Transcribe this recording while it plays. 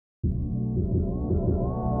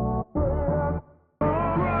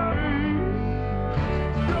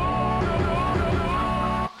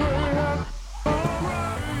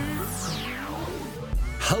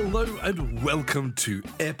Hello and welcome to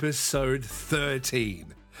episode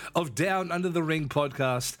 13 of Down Under the Ring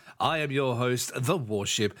podcast. I am your host, The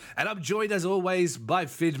Warship, and I'm joined as always by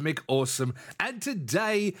Fid McAwesome. And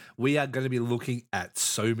today we are going to be looking at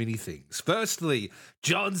so many things. Firstly,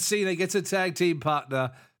 John Cena gets a tag team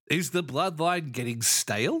partner. Is the bloodline getting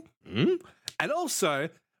stale? And also,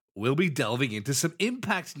 we'll be delving into some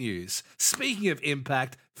Impact news. Speaking of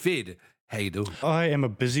Impact, Fid, how you doing? I am a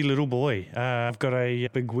busy little boy. I've got a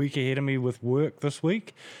big week ahead of me with work this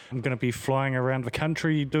week. I'm going to be flying around the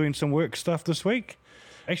country doing some work stuff this week.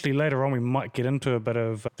 Actually, later on, we might get into a bit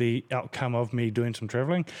of the outcome of me doing some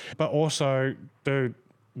traveling. But also, the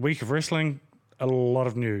week of wrestling, a lot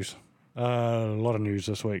of news. A lot of news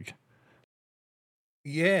this week.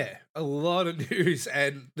 Yeah, a lot of news.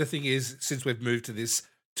 And the thing is, since we've moved to this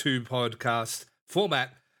two-podcast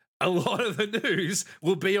format, a lot of the news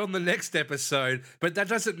will be on the next episode, but that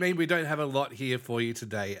doesn't mean we don't have a lot here for you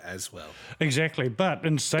today as well. Exactly. But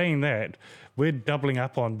in saying that, we're doubling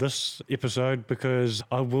up on this episode because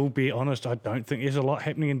I will be honest, I don't think there's a lot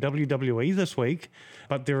happening in WWE this week,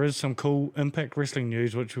 but there is some cool Impact Wrestling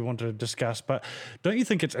news which we wanted to discuss. But don't you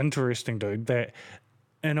think it's interesting, dude, that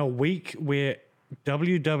in a week where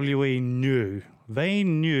WWE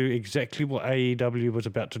knew exactly what AEW was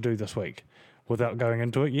about to do this week, without going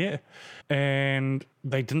into it yet, and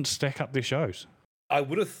they didn't stack up their shows. I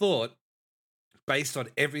would have thought, based on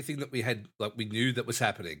everything that we had, like we knew that was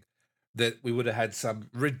happening, that we would have had some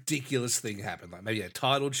ridiculous thing happen, like maybe a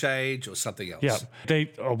title change or something else. Yeah,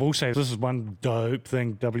 I will say this is one dope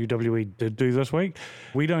thing WWE did do this week.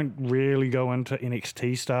 We don't really go into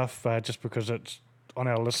NXT stuff just because it's on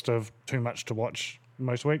our list of too much to watch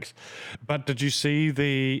most weeks. But did you see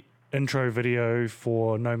the intro video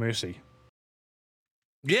for No Mercy?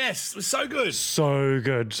 Yes, it was so good. So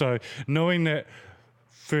good. So knowing that,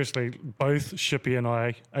 firstly, both Shippy and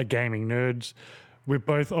I are gaming nerds. We're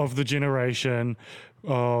both of the generation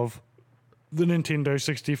of the Nintendo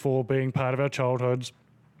 64 being part of our childhoods.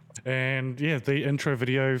 And yeah, the intro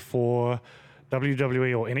video for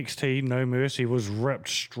WWE or NXT No Mercy was ripped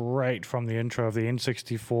straight from the intro of the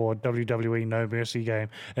N64 WWE No Mercy game.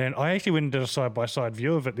 And I actually went and did a side-by-side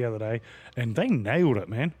view of it the other day, and they nailed it,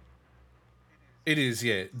 man. It is,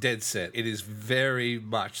 yeah, dead set. It is very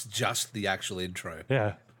much just the actual intro.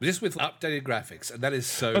 Yeah. Just with updated graphics, and that is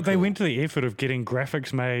so But they cool. went to the effort of getting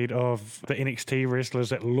graphics made of the NXT wrestlers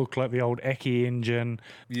that look like the old Aki engine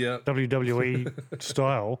WWE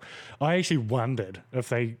style. I actually wondered if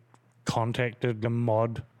they contacted the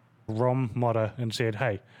ROM modder and said,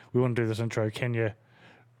 hey, we want to do this intro. Can you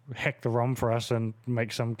hack the ROM for us and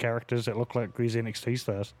make some characters that look like these NXT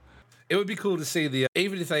stars? It would be cool to see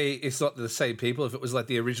even if it's not the same people, if it was like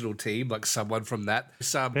the original team, like someone from that,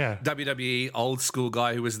 some WWE old school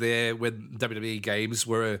guy who was there when WWE games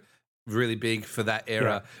were really big for that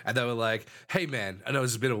era. And they were like, hey man, I know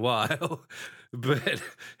it's been a while, but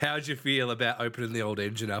how'd you feel about opening the old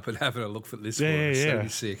engine up and having a look for this one? It's so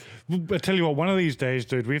sick. I tell you what, one of these days,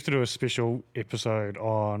 dude, we have to do a special episode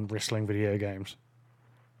on wrestling video games.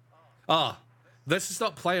 Let's just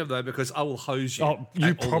not play them, though, because I will hose you. Oh,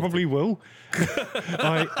 you probably will.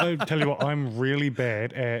 I tell you what, I'm really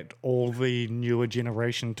bad at all the newer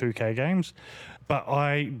generation 2K games. But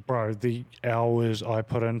the hours I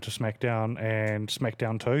put into SmackDown and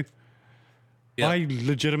SmackDown 2, I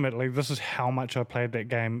legitimately, this is how much I played that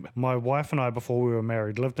game. My wife and I, before we were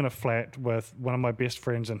married, lived in a flat with one of my best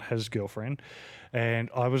friends and his girlfriend. And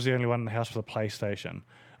I was the only one in the house with a PlayStation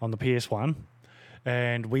on the PS1.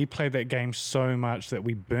 And we played that game so much that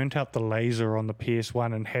we burnt out the laser on the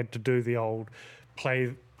PS1 and had to do the old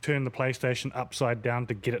turn the PlayStation upside down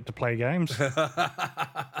to get it to play games.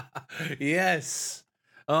 Yes.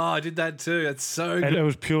 Oh, I did that too. It's so good. And it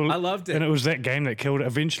was pure. I loved it. And it was that game that killed it.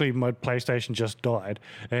 Eventually, my PlayStation just died.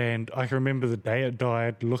 And I can remember the day it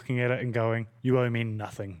died, looking at it and going, you owe me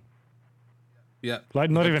nothing. Yeah.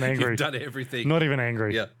 Like, not even angry. You've done everything. Not even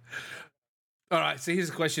angry. Yeah. All right, so here's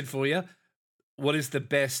a question for you. What is the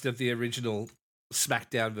best of the original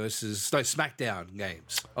SmackDown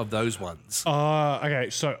games of those ones? Okay,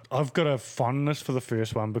 so I've got a fondness for the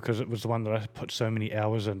first one because it was the one that I put so many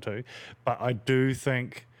hours into. But I do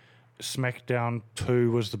think SmackDown 2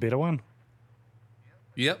 was the better one.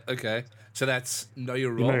 Yep, okay. So that's Know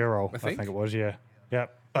Your Role. Know Your Role, I think it was, yeah.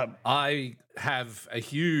 Yep. But I have a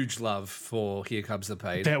huge love for Here Comes the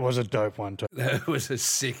Pain. That was a dope one too. That was a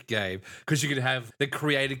sick game because you could have the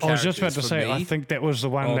creator characters. I was just about to say, me. I think that was the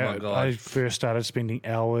one that I first started spending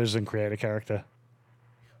hours in create a character.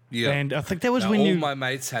 Yeah, and I think that was when all my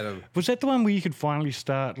mates had them. Was that the one where you could finally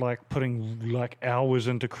start like putting like hours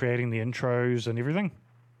into creating the intros and everything?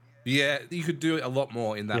 Yeah, you could do a lot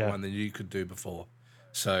more in that Yeah. one than you could do before.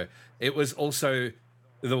 So it was also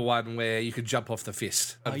the one where you could jump off the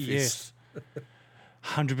fist. Oh, yes.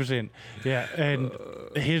 100%. Yeah, and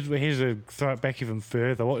here's a throw it back even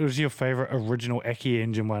further. What was your favorite original Aki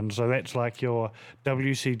engine one? So that's like your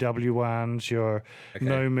WCW ones, your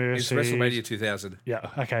No Mercy. It's WrestleMania 2000. Yeah,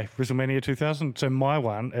 okay, WrestleMania 2000. So my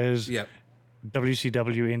one is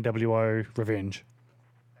WCW NWO Revenge.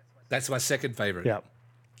 That's my second favorite. Yeah.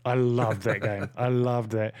 I loved that game. I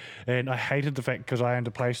loved that. And I hated the fact because I owned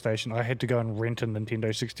a PlayStation, I had to go and rent a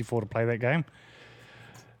Nintendo 64 to play that game.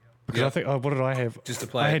 Because I think, what did I have? Just to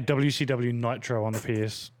play. I had WCW Nitro on the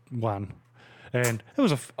PS1. And it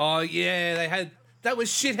was Oh, yeah, they had... That was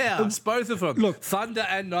shithouse, both of them. Look, Thunder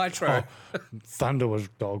and Nitro. Thunder was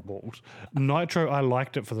dog balls. Nitro, I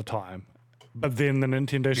liked it for the time. But then the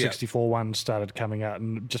Nintendo 64 one started coming out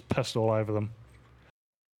and just pissed all over them.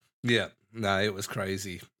 Yeah. No, it was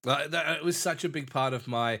crazy. It was such a big part of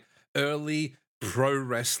my early pro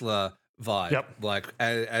wrestler vibe. Yep. Like,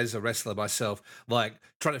 as a wrestler myself, like,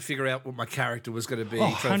 trying to figure out what my character was going to be,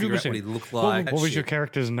 Oh, trying to figure out what he looked like. What was your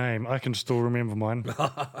character's name? I can still remember mine.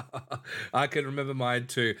 I can remember mine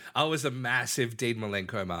too. I was a massive Dean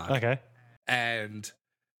Malenko mark. Okay. And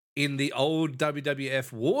in the old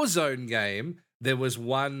WWF Warzone game, there was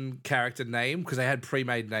one character name, because they had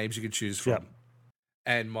pre-made names you could choose from. Yep.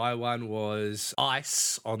 And my one was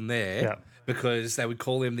Ice on there because they would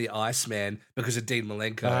call him the Iceman because of Dean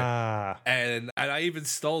Malenko. And I even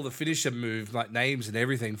stole the finisher move, like names and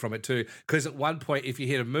everything from it too. Because at one point, if you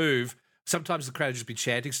hit a move, sometimes the crowd would just be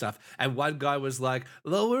chanting stuff. And one guy was like,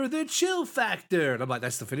 lower the chill factor. And I'm like,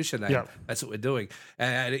 that's the finisher name. Yep. That's what we're doing.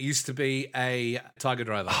 And it used to be a Tiger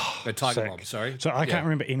Driver. A Tiger Sick. Bomb, sorry. So I can't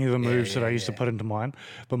remember any of the moves that I used to put into mine,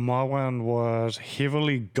 but my one was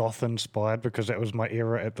heavily goth inspired because that was my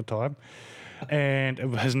era at the time. And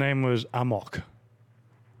his name was Amok.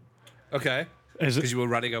 Okay. Because you were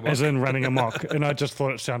running amok. As in running amok. And I just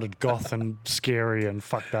thought it sounded goth and scary and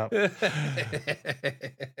fucked up.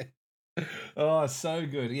 Oh, so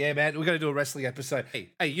good. Yeah, man, we're going to do a wrestling episode.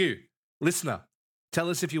 Hey, you, listener, tell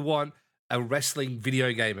us if you want a wrestling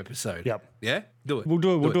video game episode. Yep. Yeah? Do it. We'll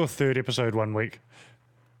do a third episode one week.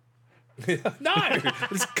 No!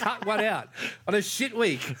 Let's cut one out on a shit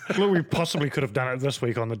week. Look, we possibly could have done it this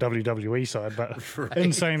week on the WWE side, but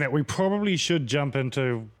in saying that, we probably should jump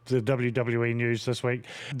into the WWE news this week.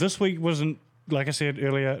 This week wasn't, like I said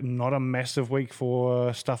earlier, not a massive week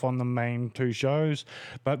for stuff on the main two shows,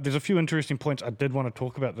 but there's a few interesting points I did want to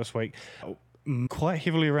talk about this week, quite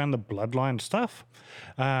heavily around the Bloodline stuff.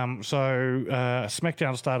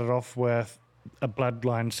 SmackDown started off with a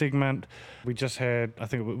Bloodline segment. We just had, I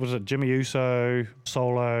think, was it Jimmy Uso,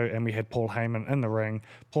 Solo, and we had Paul Heyman in the ring.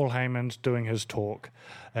 Paul Heyman's doing his talk,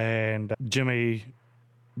 and Jimmy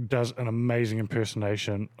does an amazing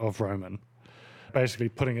impersonation of Roman, basically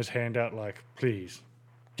putting his hand out like, please,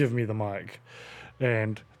 give me the mic.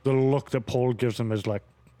 And the look that Paul gives him is like,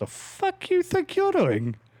 the fuck you think you're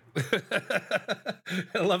doing?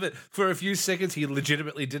 I love it. For a few seconds, he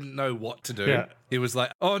legitimately didn't know what to do. Yeah. He was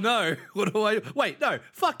like, oh no, what do I... Wait, no,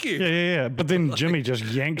 fuck you. Yeah. But then Jimmy just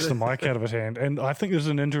yanks the mic out of his hand. And I think there's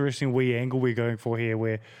an interesting wee angle we're going for here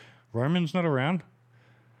where Roman's not around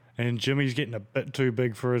and Jimmy's getting a bit too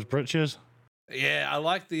big for his britches. Yeah, I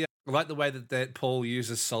like the way that Paul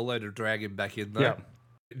uses Solo to drag him back in, though. Yeah.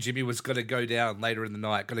 Jimmy was going to go down later in the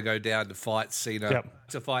night, going to go down to fight Cena,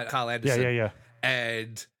 to fight Carl Anderson. Yeah.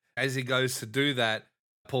 And as he goes to do that,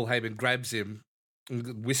 Paul Heyman grabs him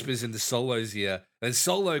and whispers into Solo's ear. And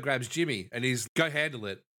Solo grabs Jimmy and he's, go handle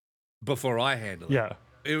it before I handle it. Yeah.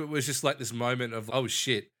 It was just like this moment of, oh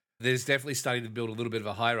shit, there's definitely starting to build a little bit of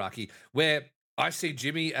a hierarchy where I see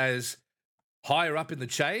Jimmy as higher up in the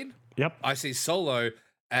chain. Yep. I see Solo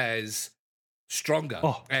as stronger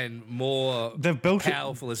and more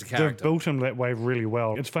powerful as a character. They've built him that way really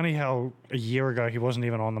well. It's funny how a year ago he wasn't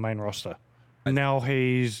even on the main roster. Now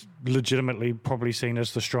he's legitimately probably seen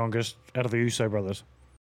as the strongest out of the Uso brothers.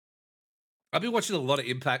 I've been watching a lot of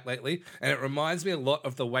Impact lately, and it reminds me a lot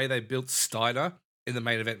of the way they built Steiner in the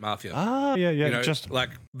Main Event Mafia. Yeah. You know, just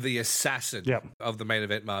like the assassin of the Main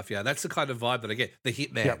Event Mafia. That's the kind of vibe that I get. The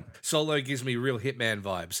Hitman. Yep. Solo gives me real Hitman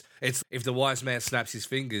vibes. It's if the wise man snaps his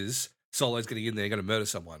fingers, Solo's getting in there, going to murder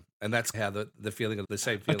someone. And that's how the feeling of the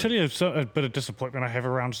same feeling. I tell you, a bit of disappointment I have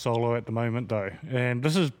around Solo at the moment, though. And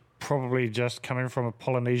this is probably just coming from a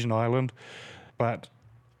Polynesian island, but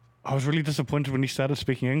I was really disappointed when he started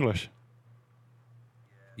speaking English.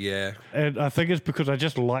 Yeah. And I think it's because I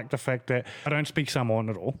just like the fact that I don't speak Samoan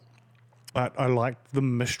at all, but I like the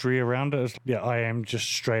mystery around it. I am just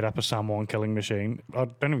straight up a Samoan killing machine. I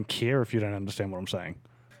don't even care if you don't understand what I'm saying.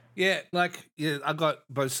 Yeah, I got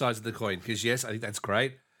both sides of the coin because yes, I think that's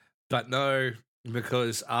great, but no,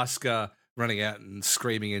 because Asuka running out and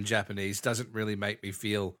screaming in Japanese doesn't really make me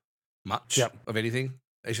feel much Yep. of anything.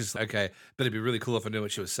 It's just okay, but it'd be really cool if I knew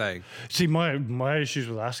what she was saying. See, my issues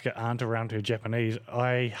with Asuka aren't around her Japanese.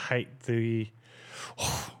 I hate the.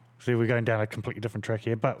 See, we're going down a completely different track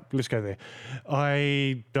here, but let's go there.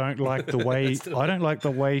 I don't like the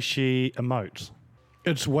way she emotes.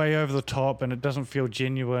 It's way over the top, and it doesn't feel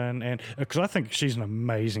genuine. And because I think she's an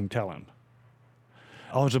amazing talent.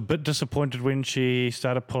 I was a bit disappointed when she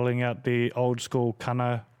started pulling out the old school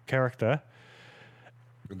Kana character.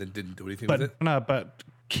 And then didn't do anything with it? No, but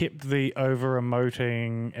kept the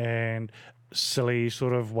over-emoting and silly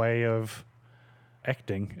sort of way of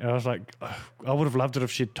acting. And I was like, I would have loved it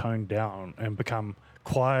if she'd toned down and become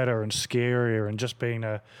quieter and scarier and just being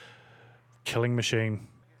a killing machine.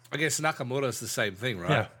 I guess Nakamura's the same thing, right?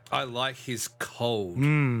 Yeah. I like his cold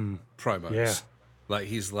promos. Yeah. Like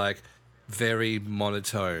he's like very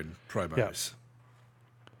monotone promos. Yeah.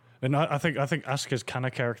 And I think Asuka's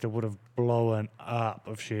Kana character would have blown up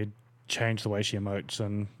if she had changed the way she emotes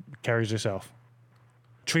and carries herself.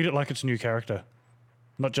 Treat it like it's a new character,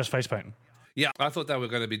 not just face paint. Yeah, I thought they were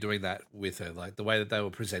going to be doing that with her, like the way that they were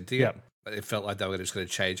presenting it. It felt like they were just going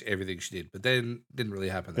to change everything she did, but then it didn't really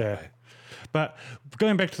happen that way. But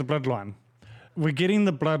going back to the bloodline, we're getting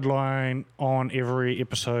the bloodline on every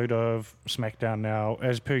episode of SmackDown now,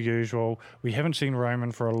 as per usual. We haven't seen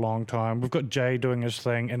Roman for a long time. We've got Jay doing his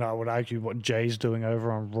thing, and I would argue what Jay's doing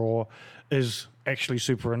over on Raw is actually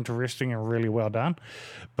super interesting and really well done.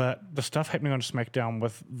 But the stuff happening on SmackDown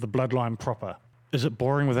with the bloodline proper, is it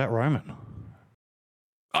boring without Roman?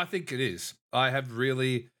 I think it is. I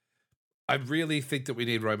really think that we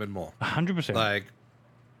need Roman more. 100%. Like,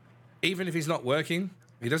 even if he's not working,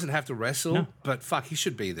 he doesn't have to wrestle, but fuck, he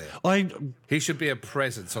should be there. He should be a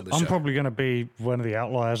presence on the show. I'm probably going to be one of the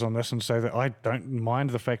outliers on this and say that I don't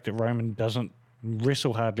mind the fact that Roman doesn't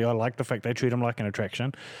wrestle hardly. I like the fact they treat him like an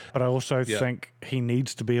attraction, but I also think he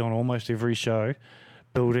needs to be on almost every show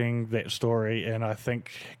building that story, and I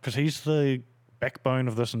think because he's the backbone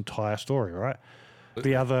of this entire story, right?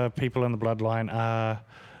 The other people in the bloodline are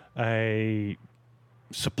a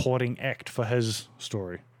supporting act for his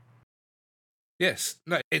story. Yes.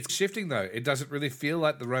 No, it's shifting, though. It doesn't really feel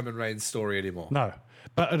like the Roman Reigns story anymore. No,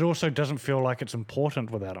 but it also doesn't feel like it's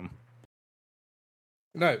important without him.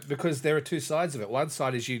 No, because there are two sides of it. One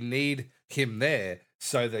side is you need him there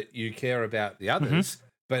so that you care about the others,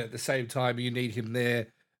 but at the same time, you need him there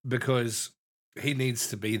because he needs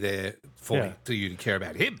to be there for you to care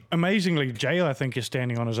about him. Amazingly, Jay, I think, is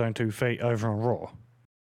standing on his own 2 feet over on Raw.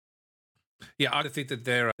 Yeah, I think that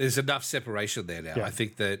there's enough separation there now. Yeah. I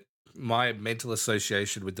think that my mental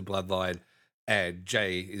association with the bloodline and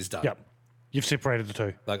Jay is done. Yep. You've separated the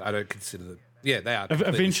two. Like, I don't consider them. Yeah, they are.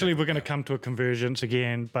 Eventually, we're going to come to a convergence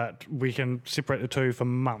again, but we can separate the two for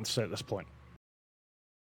months at this point.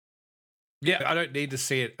 Yeah, I don't need to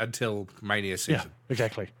see it until Mania season. Yeah,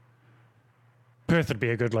 exactly. Perth would be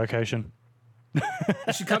a good location.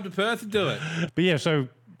 You should come to Perth and do it. But yeah, so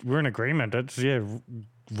we're in agreement.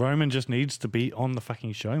 Roman just needs to be on the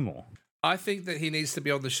fucking show more. I think that he needs to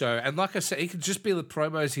be on the show. And like I said, he could just be the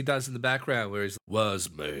promos he does in the background where he's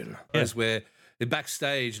was mean. Whereas where they're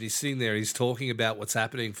backstage and he's sitting there and he's talking about what's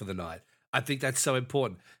happening for the night. I think that's so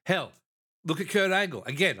important. Hell, look at Kurt Angle.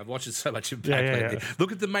 Again, I've watched so much Impact lately. Yeah.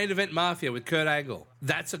 Look at the Main Event Mafia with Kurt Angle.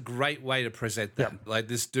 That's a great way to present that. Yeah. Like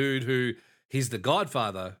this dude who, he's the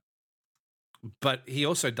Godfather, but he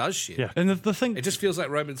also does shit. Yeah, and the thing... It just feels like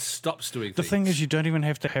Roman stops doing things. The thing is, you don't even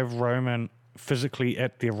have to have Roman physically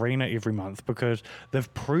at the arena every month because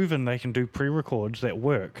they've proven they can do pre-records that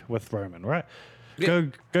work with Roman, right? Yeah,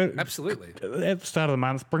 go absolutely. At the start of the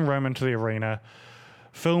month, bring Roman to the arena,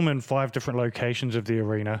 film in 5 different locations of the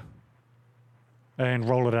arena, and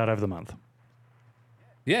roll it out over the month.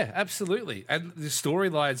 Yeah, absolutely. And the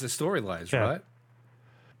storylines are storylines, right?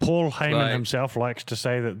 Paul Heyman himself likes to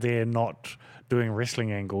say that they're not doing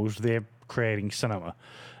wrestling angles, they're creating cinema.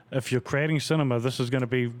 If you're creating cinema, this is going to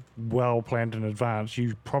be well planned in advance.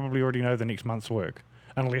 You probably already know the next month's work,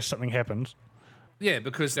 unless something happens. Yeah,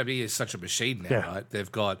 because WWE is such a machine now, right?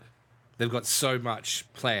 They've got so much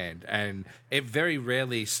planned, and it very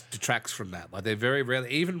rarely detracts from that. Like, they very rarely,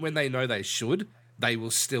 even when they know they should, they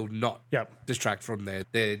will still not distract from their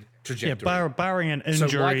trajectory. Yeah, barring an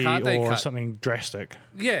injury or something drastic.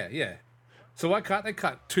 Yeah. So why can't they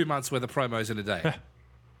cut 2 months worth of promos in a day?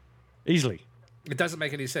 Easily. It doesn't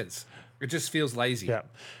make any sense. It just feels lazy. Yeah.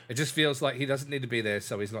 It just feels like he doesn't need to be there,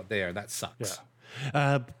 so he's not there, and that sucks.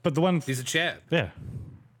 Yeah. But the one... He's a champ. Yeah.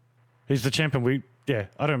 He's the champion.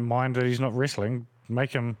 I don't mind that he's not wrestling.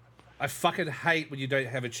 make him. I fucking hate when you don't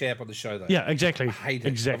have a champ on the show, though. Yeah, exactly. I hate it.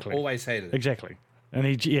 Exactly. I've always hated it. Exactly. And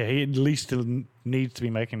he at least still needs to be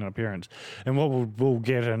making an appearance. And what we'll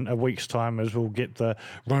get in a week's time is we'll get the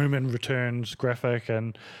Roman returns graphic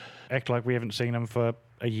and act like we haven't seen him for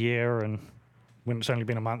a year and when it's only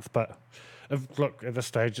been a month. But look, at this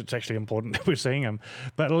stage, it's actually important that we're seeing him.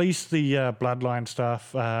 But at least the Bloodline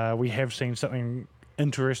stuff, we have seen something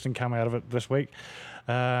interesting come out of it this week.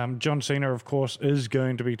 John Cena, of course, is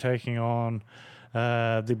going to be taking on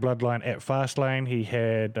the Bloodline at Fastlane. He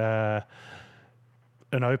had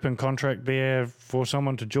an open contract there for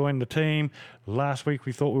someone to join the team. Last week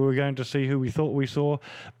we thought we were going to see who we thought we saw,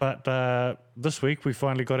 but this week we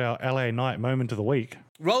finally got our LA Knight moment of the week.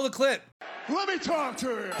 Roll the clip. Let me talk to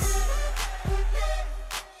you.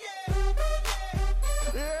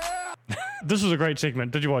 Yeah. This was a great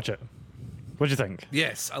segment. Did you watch it? What did you think?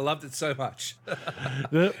 Yes, I loved it so much.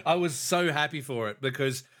 I was so happy for it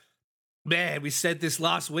because, man, we said this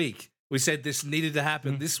last week. We said this needed to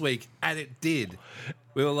happen this week, and it did.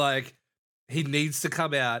 We were like, he needs to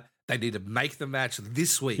come out. They need to make the match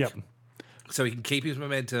this week so he can keep his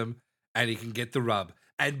momentum and he can get the rub.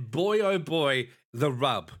 And boy, oh boy, the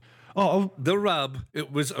rub. Oh, the rub.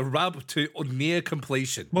 It was a rub to near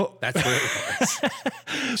completion. Well, that's what it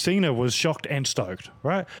was. Cena was shocked and stoked,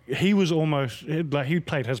 right? He was almost like he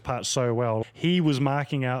played his part so well. He was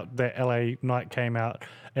marking out that LA Knight came out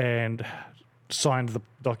and signed the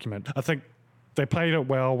document. I think they played it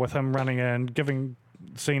well with him running in, giving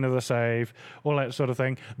Cena the save, all that sort of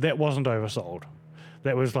thing. That wasn't oversold.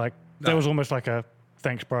 That was like that was almost like a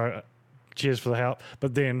thanks, bro. Cheers for the help.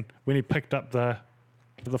 But then when he picked up the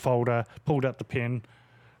folder, pulled out the pen,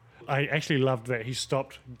 I actually loved that he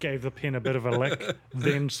stopped, gave the pen a bit of a lick,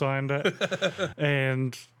 then signed it,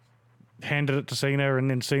 and handed it to Cena, and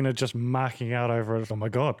then Cena just marking out over it. Oh my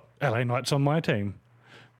God, LA Knight's on my team.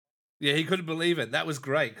 Yeah, he couldn't believe it. That was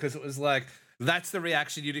great because it was like, that's the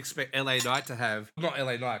reaction you'd expect LA Knight to have. Not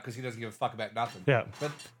LA Knight because he doesn't give a fuck about nothing. Yeah.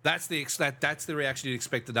 But that's the reaction you'd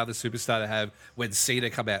expect another superstar to have when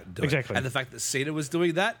Cena come out and do it. And the fact that Cena was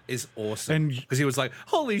doing that is awesome. Because he was like,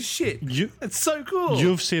 holy shit, it's so cool.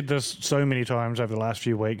 You've said this so many times over the last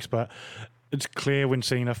few weeks, but it's clear when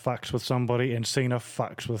Cena fucks with somebody and Cena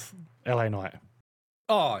fucks with LA Knight.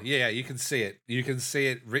 Oh, yeah, you can see it. You can see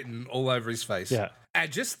it written all over his face. Yeah.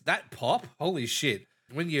 And just that pop, holy shit.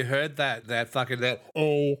 When you heard that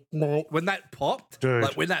when that popped, dude,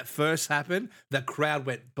 like when that first happened, the crowd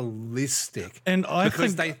went ballistic. And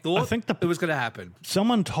because they thought it was going to happen.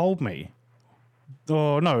 Someone told me,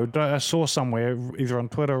 I saw somewhere, either on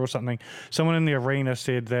Twitter or something, someone in the arena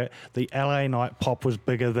said that the LA Knight pop was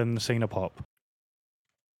bigger than the Cena pop.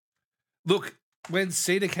 Look, when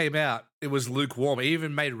Cena came out, it was lukewarm. He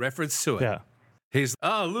even made reference to it. Yeah. He's,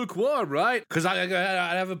 lukewarm, right? Because I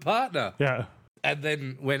have a partner. Yeah. And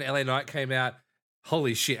then when LA Knight came out,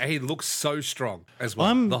 holy shit, he looks so strong as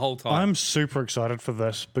well the whole time. I'm super excited for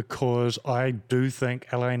this because I do think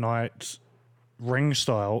LA Knight's ring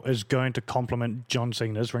style is going to complement John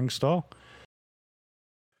Cena's ring style.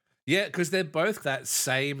 Yeah, because they're both that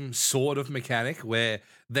same sort of mechanic where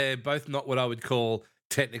they're both not what I would call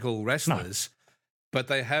technical wrestlers, but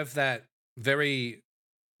they have that very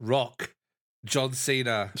Rock, John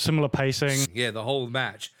Cena. Similar pacing. Yeah, the whole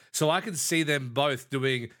match. So I can see them both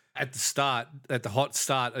doing at the hot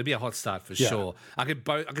start. It'd be a hot start for sure. I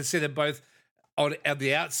can see them both on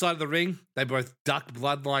the outside of the ring. They both duck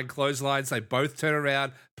bloodline clotheslines. They both turn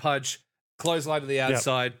around, punch, clothesline to the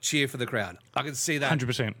outside, cheer for the crowd. I can see that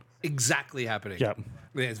 100% exactly happening. Yeah,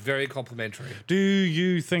 it's very complimentary. Do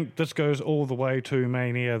you think this goes all the way to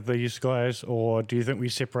Mania, these guys, or do you think we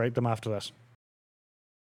separate them after this?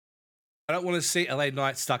 I don't want to see LA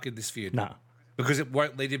Knight stuck in this feud. No. Because it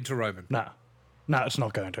won't lead him to Roman. No, it's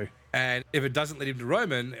not going to. And if it doesn't lead him to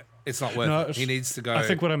Roman, it's not worth it. He needs to go. I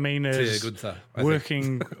think what I mean is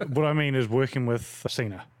working. What I mean is working with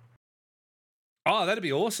Cena. Oh, that'd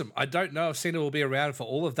be awesome. I don't know if Cena will be around for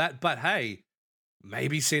all of that, but hey,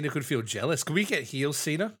 maybe Cena could feel jealous. Could we get heel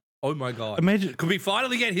Cena? Oh my God! Imagine. Could we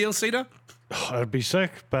finally get heel Cena? Oh, it'd be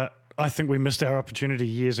sick, but I think we missed our opportunity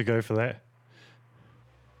years ago for that.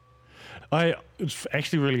 It's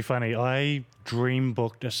actually really funny. I dream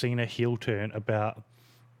booked a Cena heel turn about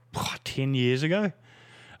 10 years ago.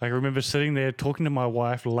 I remember sitting there talking to my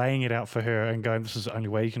wife, laying it out for her and going, this is the only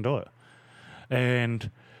way you can do it. And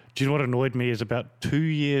do you know what annoyed me is about 2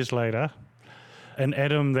 years later, an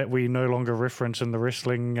Adam that we no longer reference in the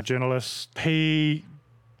wrestling journalists, he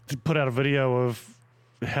put out a video of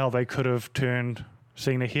how they could have turned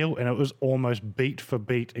Cena heel, and it was almost beat for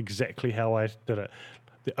beat exactly how I did it.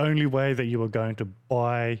 The only way that you were going to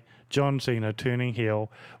buy John Cena turning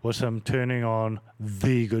heel was him turning on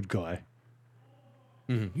the good guy.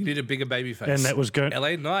 You need a bigger babyface. And that was good.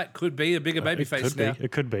 LA Knight could be a bigger babyface now.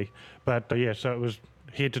 It could be. But yeah, so it was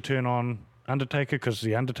he had to turn on Undertaker because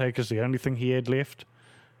the Undertaker's the only thing he had left.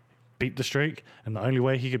 Beat the streak. And the only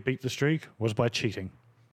way he could beat the streak was by cheating.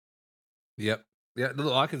 Yep. Yeah,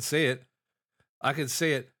 look, I can see it. I can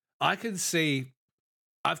see...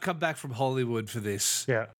 I've come back from Hollywood for this.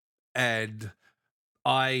 Yeah. And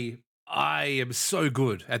I am so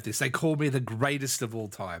good at this. They call me the greatest of all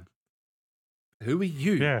time. Who are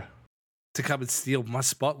you to come and steal my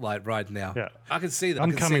spotlight right now? Yeah. I can see that.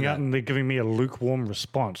 I'm coming out and they're giving me a lukewarm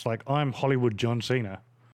response. Like, I'm Hollywood John Cena.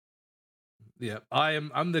 Yeah,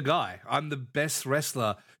 I'm the guy. I'm the best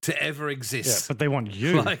wrestler to ever exist. Yeah, but they want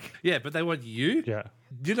you. But they want you? Yeah.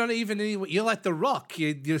 You're not even you're like The Rock.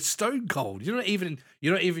 You're stone cold. You're not even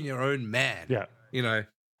your own man. Yeah. You know.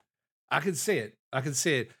 I can see it. I can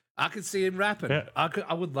see him rapping. Yeah.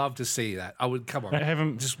 I would love to see that. I would come on. And have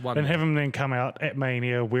him have him then come out at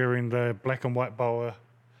Mania wearing the black and white boa.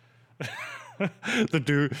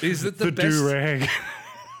 Is it the best? do-rag.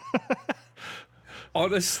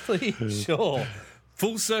 Honestly, sure.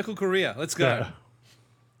 Full circle career. Let's go.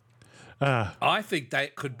 I think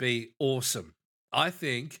that could be awesome. I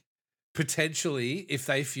think potentially if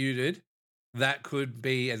they feuded, that could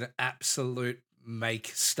be an absolute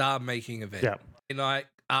star-making event. Yeah. Night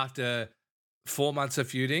after 4 months of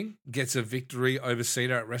feuding gets a victory over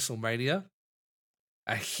Cena at WrestleMania,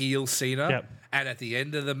 a heel Cena, and at the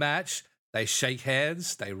end of the match, they shake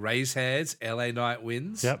hands, they raise hands, LA Knight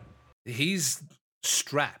wins. Yep. He's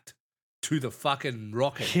strapped to the fucking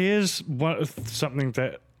rocket. Here's something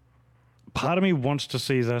that part of me wants to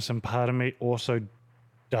see this and part of me also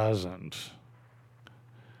doesn't.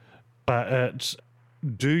 But it's,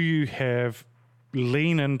 do you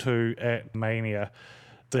lean into at Mania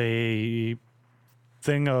the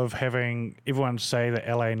thing of having everyone say that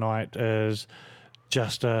LA Knight is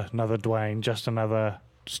just another Dwayne, just another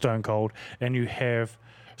Stone Cold, and you have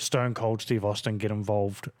Stone Cold Steve Austin get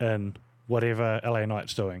involved in whatever LA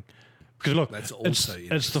Knight's doing. Because look, that's also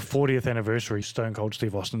it's the 40th anniversary. Stone Cold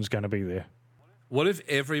Steve Austin's going to be there. What if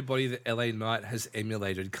everybody that LA Knight has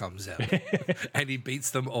emulated comes out and he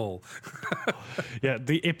beats them all? Yeah,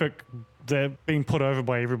 the epic, they're being put over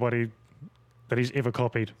by everybody that he's ever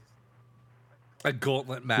copied. A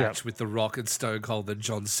gauntlet match with The Rock and Stone Cold and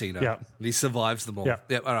John Cena. Yeah. And he survives them all. Yeah.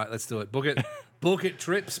 Yep. All right, let's do it. Book it. Book it,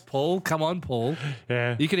 Trips. Paul, come on, Paul.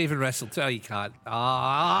 Yeah. You can even wrestle too. Oh, you can't.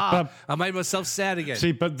 I made myself sad again.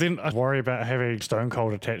 See, but then I worry about having Stone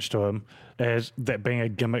Cold attached to him as that being a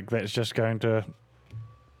gimmick that's just going to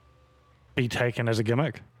be taken as a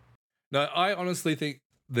gimmick. No, I honestly think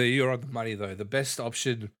that you're on the money, though. The best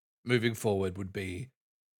option moving forward would be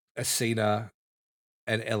a Cena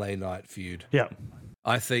and LA Knight feud. Yeah.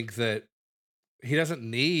 I think that he doesn't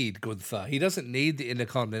need Gunther. He doesn't need the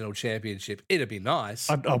Intercontinental Championship. It'd be nice.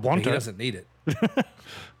 I want it. He doesn't need it.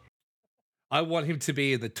 I want him to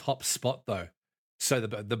be in the top spot, though. So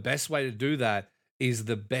the best way to do that is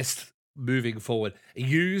the best moving forward.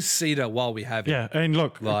 Use Cena while we have him. Yeah, and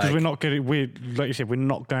look, because like you said, we're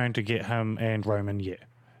not going to get him and Roman yet.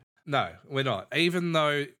 No, we're not. Even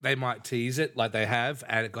though they might tease it like they have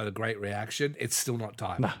and it got a great reaction, it's still not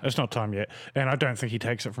time. No, it's not time yet. And I don't think he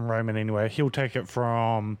takes it from Roman anyway. He'll take it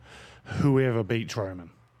from whoever beats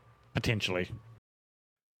Roman, potentially.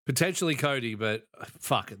 Potentially Cody, but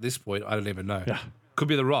fuck, at this point, I don't even know. Yeah. Could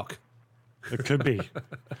be The Rock. It could be.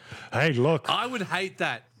 Hey, look. I would hate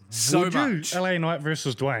that so much. LA Knight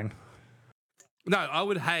versus Dwayne. No, I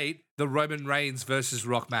would hate the Roman Reigns versus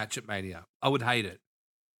Rock match at Mania. I would hate it.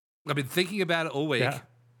 I've been thinking about it all week,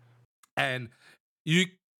 and you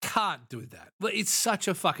can't do that. It's such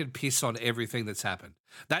a fucking piss on everything that's happened.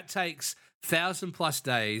 That takes 1,000+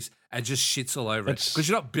 days and just shits all over it. Because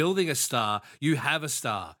you're not building a star, you have a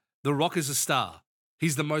star. The Rock is a star.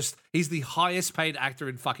 He's the highest paid actor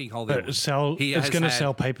in fucking Hollywood. It's going to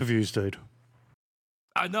sell pay-per-views, dude.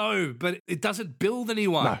 I know, but it doesn't build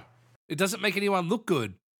anyone. No. It doesn't make anyone look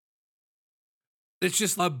good. It's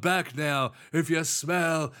just, I'm back now, if you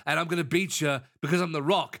smell, and I'm going to beat you because I'm The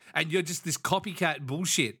Rock, and you're just this copycat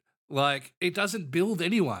bullshit. Like, it doesn't build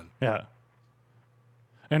anyone. Yeah.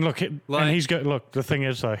 And look, the thing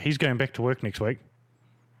is, though, he's going back to work next week.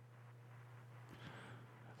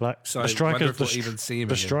 Like, so the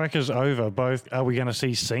strike is over. Both, are we going to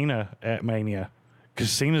see Cena at Mania? Because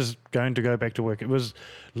Cena's going to go back to work. It was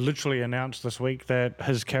literally announced this week that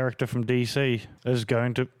his character from DC is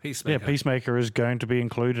going to... Peacemaker is going to be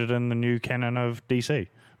included in the new canon of DC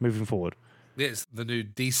moving forward. Yes, the new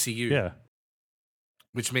DCU. Yeah.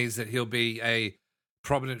 which means that he'll be a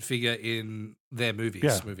prominent figure in their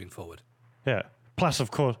movies moving forward. Yeah. Plus,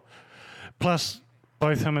 of course,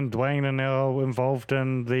 both him and Dwayne are now involved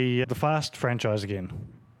in the Fast franchise again.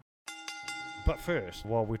 But first,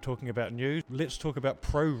 while we're talking about news, let's talk about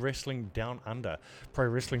Pro Wrestling Down Under. Pro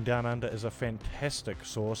Wrestling Down Under is a fantastic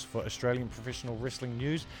source for Australian professional wrestling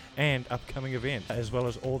news and upcoming events, as well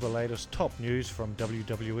as all the latest top news from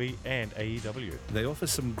WWE and AEW. They offer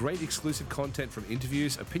some great exclusive content from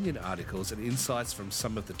interviews, opinion articles, and insights from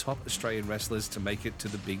some of the top Australian wrestlers to make it to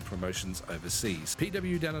the big promotions overseas.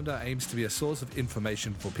 PW Down Under aims to be a source of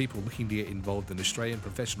information for people looking to get involved in Australian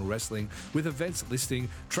professional wrestling, with events listing,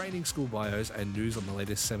 training school bios, and news on the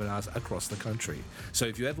latest seminars across the country. So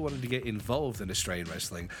if you ever wanted to get involved in Australian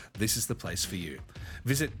wrestling, this is the place for you.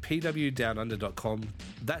 Visit pwdownunder.com.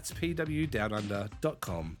 That's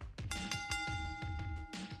pwdownunder.com.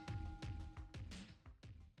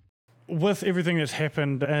 With everything that's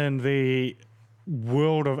happened in the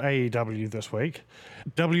world of AEW this week,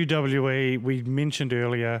 WWE, we mentioned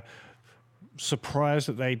earlier, surprised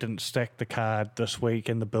that they didn't stack the card this week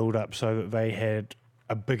in the build-up so that they had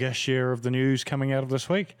a bigger share of the news coming out of this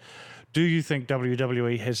week. Do you think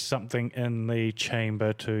WWE has something in the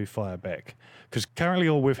chamber to fire back? Because currently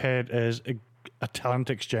all we've had is a talent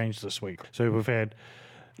exchange this week. So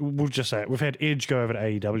we'll just say it, we've had Edge go over to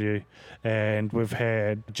AEW and we've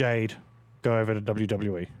had Jade go over to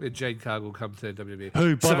WWE. Jade Cargill come to WWE.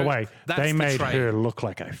 Who, by the way, they made trade. her look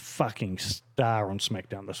like a fucking star on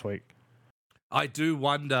SmackDown this week. I do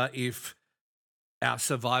wonder if our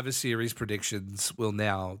Survivor Series predictions will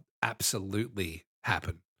now absolutely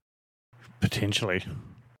happen. Potentially.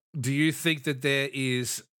 Do you think that there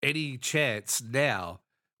is any chance now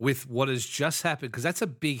with what has just happened? Because that's a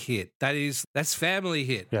big hit. That's family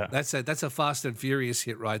hit. Yeah. That's a Fast and Furious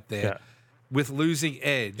hit right there. Yeah. With losing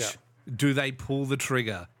Edge, do they pull the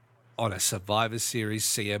trigger on a Survivor Series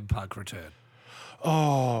CM Punk return?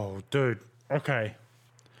 Oh, dude. Okay.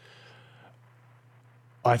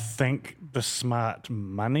 I think the smart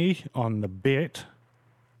money on the bet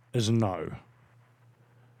is no.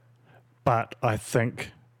 But I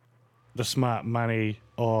think the smart money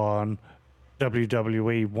on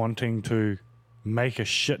WWE wanting to make a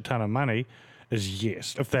shit ton of money is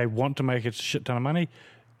yes. If they want to make a shit ton of money,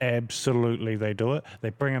 absolutely they do it.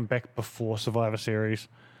 They bring him back before Survivor Series.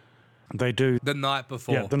 They do the night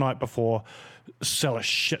before. Yeah, the night before. Sell a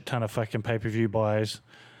shit ton of fucking pay-per-view buys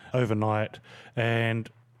overnight. And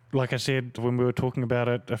like I said when we were talking about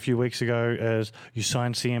it a few weeks ago, is you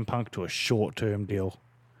sign CM Punk to a short-term deal.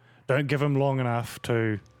 Don't give him long enough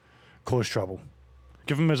to cause trouble.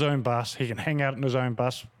 Give him his own bus. He can hang out in his own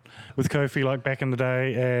bus with Kofi like back in the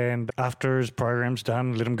day, and after his program's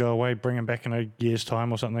done, let him go away, bring him back in a year's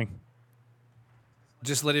time or something.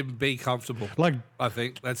 Just let him be comfortable. I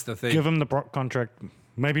think that's the thing. Give him the Brock contract.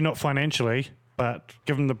 Maybe not financially, but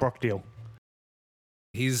give him the Brock deal.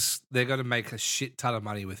 They're going to make a shit ton of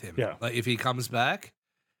money with him. Yeah. Like if he comes back,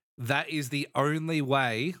 that is the only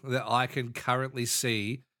way that I can currently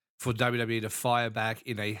see for WWE to fire back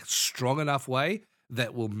in a strong enough way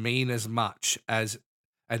that will mean as much as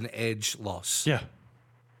an Edge loss. Yeah.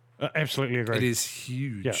 Absolutely agree. It is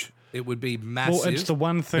huge. Yeah. It would be massive. Well, it's the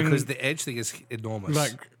one thing because the Edge thing is enormous.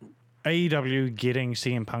 Like AEW getting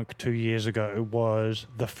CM Punk 2 years ago was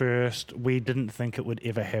the first we didn't think it would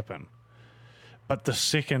ever happen. But the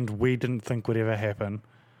second we didn't think would ever happen,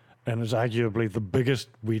 and is arguably the biggest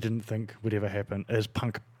we didn't think would ever happen, is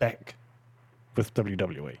Punk back with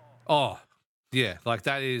WWE. Oh, yeah. Like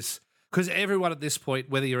that is... Because everyone at this point,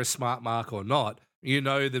 whether you're a smart mark or not, you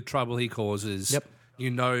know the trouble he causes. Yep.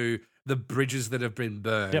 You know the bridges that have been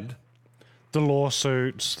burned. Yep. The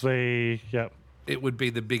lawsuits, It would be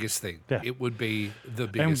the biggest thing. Yeah. It would be the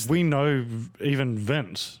And biggest we know even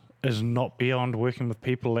Vince is not beyond working with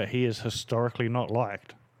people that he has historically not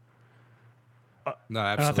liked. No, And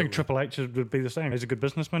absolutely. I think Triple H would be the same. He's a good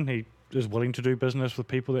businessman. He is willing to do business with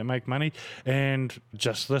people that make money. And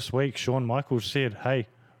just this week, Shawn Michaels said, hey,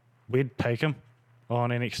 we'd take him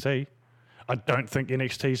on NXT. I don't think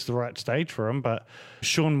NXT is the right stage for him, but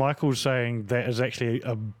Shawn Michaels saying that is actually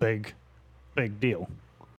a big, big deal.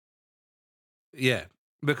 Yeah,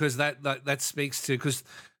 because that speaks to... Because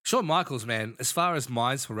Shawn Michaels, man, as far as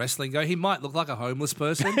minds for wrestling go, he might look like a homeless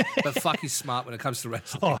person, but fuck, he's smart when it comes to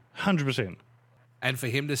wrestling. Oh, 100%. And for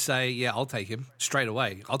him to say, yeah, I'll take him straight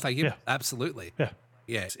away. I'll take him. Yeah. Absolutely. Yeah.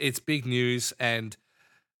 Yes, it's big news. And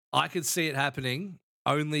I could see it happening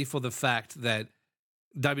only for the fact that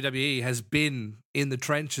WWE has been in the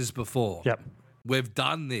trenches before. Yep. We've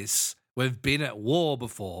done this. We've been at war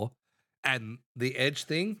before. And the Edge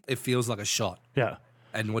thing, it feels like a shot. Yeah.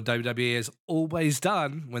 And what WWE has always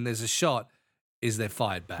done when there's a shot is they're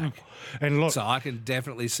fired back. And look, So I can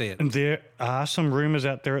definitely see it. and there are some rumors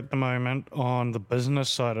out there at the moment on the business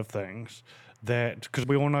side of things that, because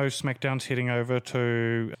we all know SmackDown's heading over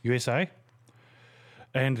to USA,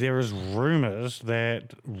 and there is rumors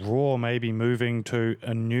that Raw may be moving to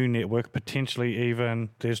a new network, potentially even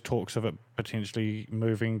there's talks of it potentially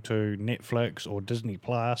moving to Netflix or Disney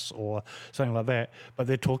Plus or something like that, but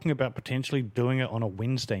they're talking about potentially doing it on a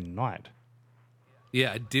Wednesday night.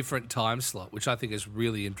 Yeah, a different time slot, which I think is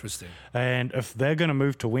really interesting. And if they're going to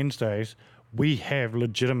move to Wednesdays, we have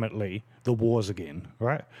legitimately the wars again,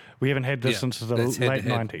 right? We haven't had this since the that's late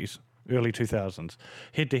head-to-head. 90s, early 2000s.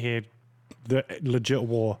 Head-to-head, the legit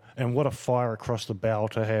war. And what a fire across the bow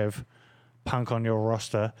to have Punk on your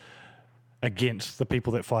roster against the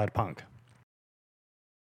people that fired Punk.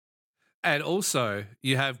 And also,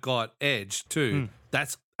 you have got Edge too.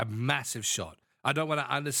 That's a massive shot. I don't want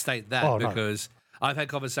to understate that Oh, no. because I've had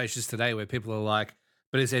conversations today where people are like,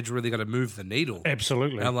 but is Edge really going to move the needle?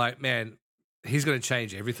 Absolutely. And I'm like, man, he's going to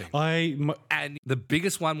change everything. And the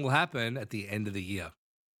biggest one will happen at the end of the year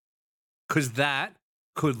because that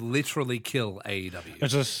could literally kill AEW.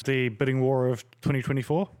 Is this the bidding war of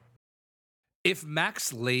 2024? If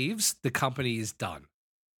Max leaves, the company is done.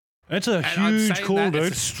 It's a And I'm huge saying call, that dude.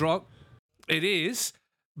 it's a strong. It is,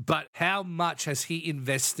 but how much has he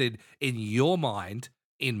invested in your mind,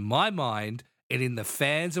 in my mind, and in the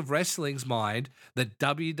fans of wrestling's mind that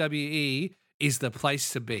WWE is the place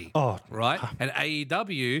to be? Oh, Right? And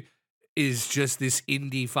AEW is just this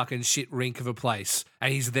indie fucking shit rink of a place.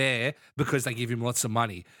 And he's there because they give him lots of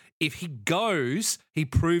money. If he goes, he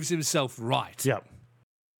proves himself right. Yep.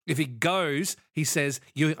 If he goes, he says,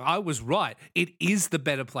 I was right. It is the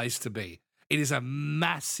better place to be. It is a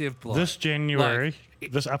massive blow. This January,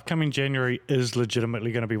 this upcoming January is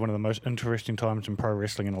legitimately going to be one of the most interesting times in pro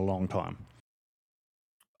wrestling in a long time.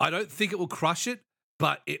 I don't think it will crush it,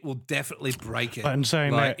 but it will definitely break it. But in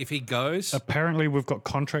saying like, that, if he goes, apparently we've got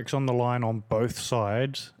contracts on the line on both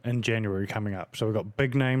sides in January coming up. So we've got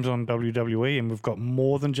big names on WWE and we've got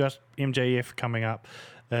more than just MJF coming up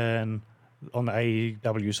on the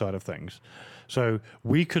AEW side of things. So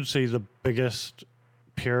we could see the biggest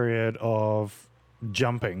period of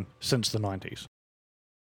jumping since the 90s.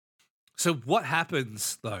 so what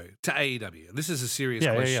happens, though, to AEW? And this is a serious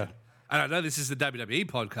question. And I know this is the WWE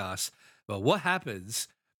podcast, but what happens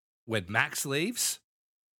when Max leaves,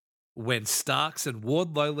 when Starks and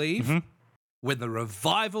Wardlow leave, when the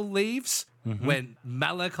Revival leaves, when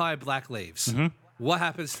Malachi Black leaves? What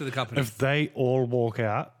happens to the company? If they all walk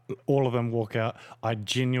out, all of them walk out, I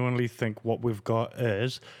genuinely think what we've got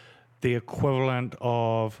is the equivalent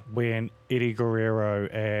of when Eddie Guerrero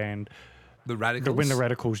and the Radicals? when the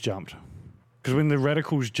Radicals jumped. Because when the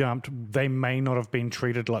Radicals jumped, they may not have been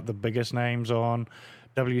treated like the biggest names on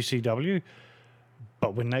WCW,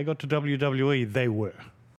 but when they got to WWE, they were.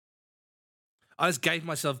 I just gave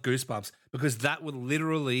myself goosebumps because that would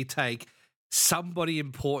literally take somebody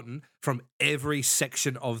important from every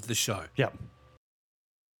section of the show. Yep.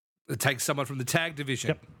 It'll take someone from the tag division.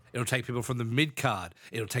 Yep. It'll take people from the mid card.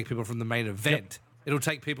 It'll take people from the main event. It'll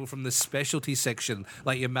take people from the specialty section,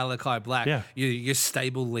 like your Malachi Black, your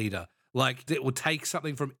stable leader. Like, it will take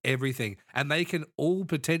something from everything, and they can all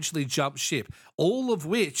potentially jump ship, all of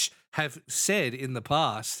which have said in the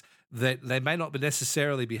past that they may not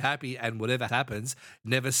necessarily be happy, and whatever happens,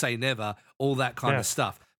 never say never, all that kind of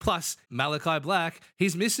stuff. Plus, Malachi Black,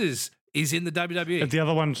 his missus is in the WWE. The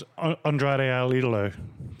other one's Andrade El Idolo.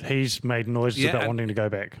 He's made noises about wanting to go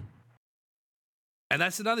back. And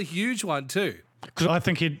that's another huge one too. Because I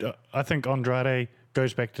think Andrade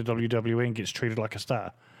goes back to WWE and gets treated like a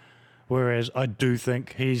star. Whereas I do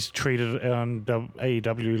think he's treated on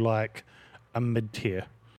AEW like a mid-tier.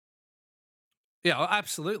 Yeah,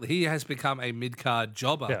 absolutely. He has become a mid-card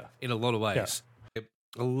jobber in a lot of ways.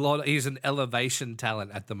 He's an elevation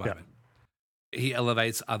talent at the moment. He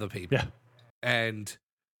elevates other people. Yeah. And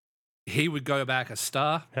he would go back a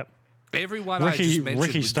star. Yep. Everyone I just mentioned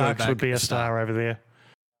Ricky Starks would be a star over there.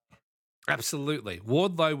 Absolutely.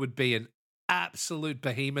 Wardlow would be an absolute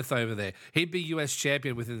behemoth over there. He'd be US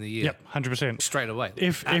champion within the year. Yep, 100%. Straight away.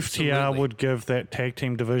 If FTR would give that tag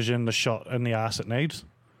team division the shot in the arse it needs.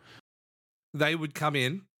 They would come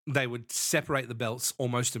in, they would separate the belts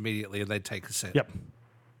almost immediately, and they'd take a set. Yep,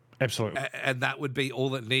 absolutely. And that would be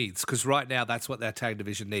all it needs, because right now that's what their tag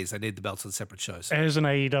division needs. They need the belts on separate shows. As an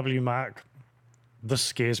AEW mark, this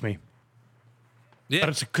scares me. Yeah, but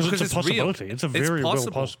it's because it's a possibility. Real. It's a very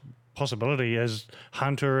real possibility as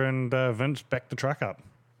Hunter and Vince back the truck up.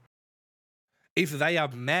 If they are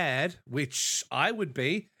mad, which I would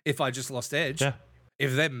be if I just lost Edge. Yeah.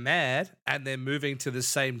 if they're mad and they're moving to the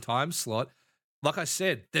same time slot, like I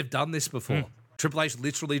said, they've done this before. Triple H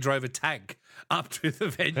literally drove a tank up to the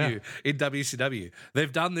venue in WCW.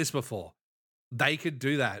 They've done this before. They could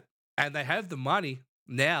do that. And they have the money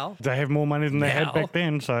now. They have more money than they had back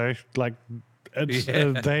then. So, like,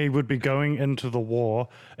 they would be going into the war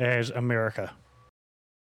as America.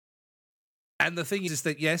 And the thing is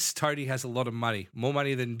that, yes, Tony has a lot of money, more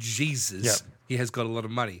money than Jesus. Yep. He has got a lot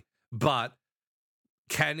of money. But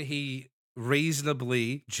can he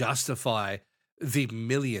reasonably justify the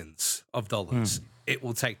millions of dollars it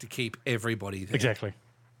will take to keep everybody there? Exactly.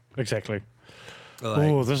 Like,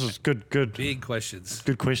 Oh, this is good. big questions.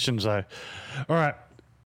 Good questions, though. All right.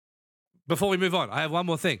 Before we move on, I have one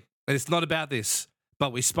more thing, and it's not about this,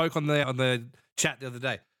 but we spoke on the chat the other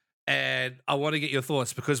day, and I want to get your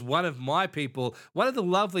thoughts because one of the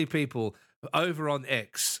lovely people over on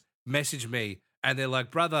X messaged me, and they're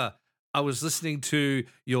like, "Brother, I was listening to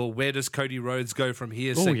your Where Does Cody Rhodes Go From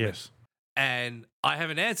Here segment, yes. and I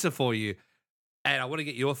have an answer for you, and I want to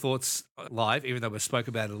get your thoughts live, even though we spoke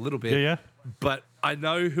about it a little bit. Yeah. But I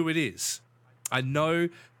know who it is. I know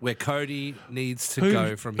where Cody needs to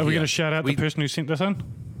go from here. Are we going to shout out the person who sent this in?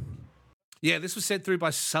 Yeah, this was sent through by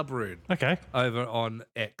Subrune. Okay. Over on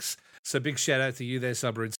X. So big shout out to you there,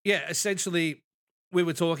 Subrune. Yeah, essentially, we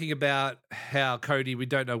were talking about how Cody, we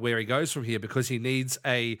don't know where he goes from here because he needs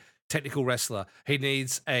a technical wrestler. He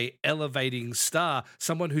needs a elevating star,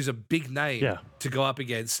 someone who's a big name to go up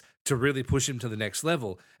against to really push him to the next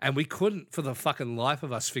level. And we couldn't, for the fucking life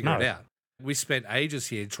of us, figure it out. We spent ages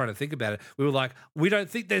here trying to think about it. We were like, we don't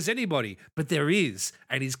think there's anybody, but there is.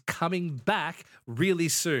 And he's coming back really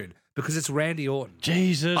soon because it's Randy Orton.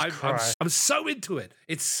 Jesus Christ. I'm so into it.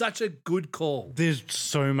 It's such a good call. There's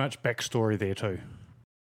so much backstory there too.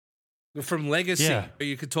 From Legacy,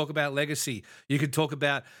 you could talk about Legacy. You could talk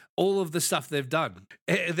about all of the stuff they've done.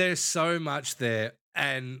 There's so much there.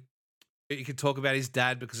 And you could talk about his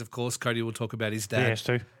dad because, of course, Cody will talk about his dad. Yes,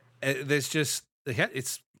 too. There's just,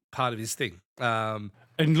 it's part of his thing. And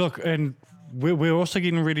look, and we're also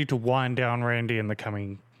getting ready to wind down Randy in the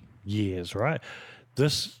coming years, right?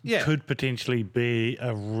 This could potentially be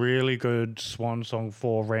a really good swan song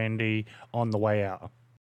for Randy on the way out.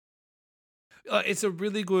 It's a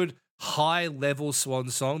really good high-level swan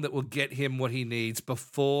song that will get him what he needs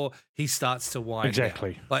before he starts to wind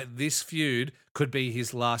down. Like, this feud could be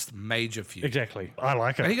his last major feud. Exactly. I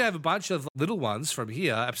like it. And he can have a bunch of little ones from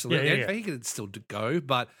here, absolutely. Yeah. He can still go,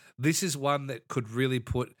 but this is one that could really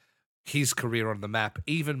put his career on the map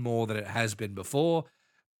even more than it has been before.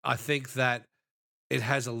 I think that it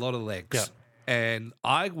has a lot of legs. Yeah. And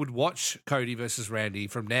I would watch Cody versus Randy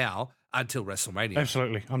from now until WrestleMania.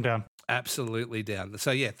 Absolutely. I'm down. Absolutely down.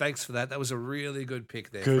 So, yeah, thanks for that. That was a really good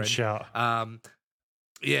pick there, Good friend. shout.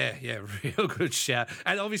 Yeah, real good shout.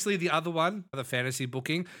 And obviously the other one, the fantasy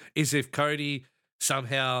booking, is if Cody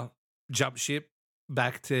somehow jumped ship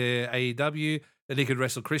back to AEW, then he could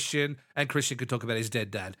wrestle Christian, and Christian could talk about his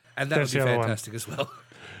dead dad. And that would be fantastic as well.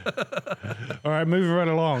 All right, moving right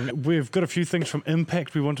along. We've got a few things from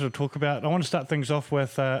Impact we wanted to talk about. I want to start things off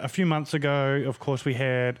with a few months ago, of course, we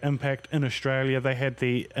had Impact in Australia. They had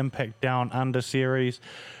the Impact Down Under series.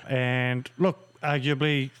 And look,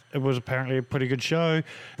 arguably, it was apparently a pretty good show.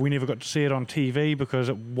 We never got to see it on TV because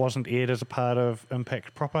it wasn't aired as a part of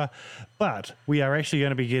Impact proper. But we are actually going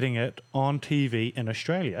to be getting it on TV in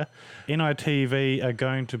Australia. NITV are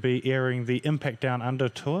going to be airing the Impact Down Under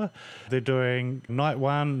tour. They're doing night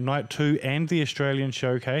 1, night 2, and the Australian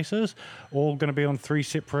showcases, all going to be on 3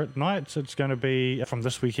 separate nights. It's going to be from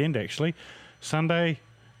this weekend, actually. Sunday,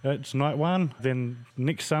 it's night 1, then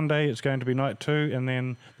next Sunday it's going to be night 2, and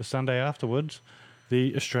then the Sunday afterwards,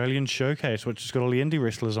 the Australian showcase, which has got all the indie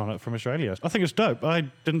wrestlers on it from Australia. I think it's dope. I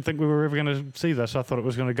didn't think we were ever going to see this. I thought it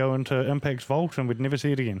was going to go into Impact's vault and we'd never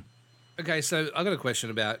see it again. Okay, so I've got a question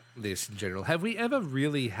about this in general. Have we ever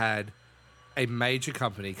really had a major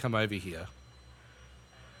company come over here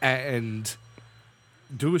and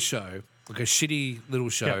do a show, like a shitty little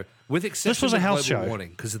show, with exception of Global show.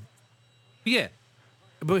 Warning? Yeah.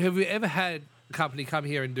 But have we ever had a company come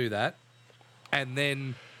here and do that and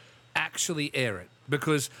then actually air it?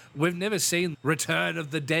 Because we've never seen Return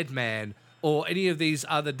of the Dead Man or any of these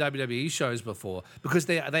other WWE shows before because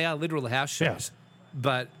they are literal house shows. Yeah.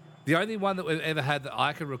 But the only one that we've ever had that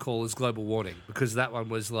I can recall is Global Warning because that one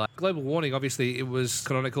was like... Global Warning, obviously, it was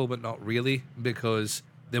canonical but not really because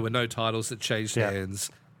there were no titles that changed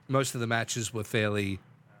hands. Most of the matches were fairly...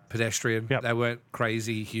 pedestrian. Yep. They weren't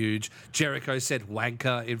crazy, huge. Jericho said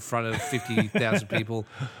wanker in front of 50,000 people.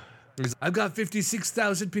 I've got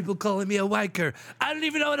 56,000 people calling me a wanker. I don't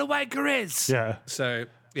even know what a wanker is. Yeah. So,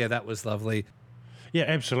 yeah, that was lovely. Yeah,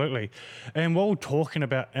 absolutely. And while talking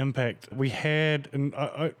about Impact, we had, and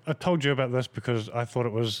I told you about this because I thought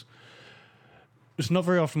it's not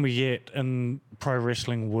very often we get in pro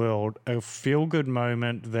wrestling world a feel-good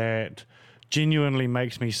moment that genuinely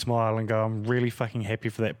makes me smile and go, I'm really fucking happy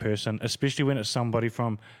for that person, especially when it's somebody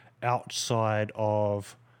from outside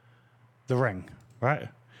of the ring, right?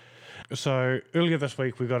 So earlier this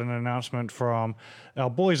week, we got an announcement from our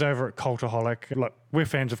boys over at Cultaholic. Look, we're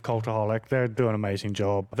fans of Cultaholic. They're doing an amazing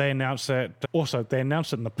job. They announced it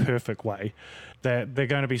in the perfect way, that they're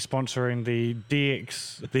going to be sponsoring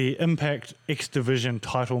the Impact X Division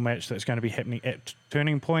title match that's going to be happening at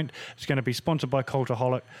Turning Point. It's going to be sponsored by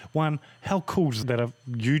Cultaholic. One, how cool is that a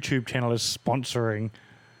YouTube channel is sponsoring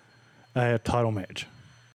a title match?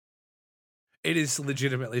 It is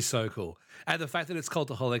legitimately so cool. And the fact that it's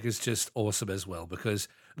Cultaholic is just awesome as well, because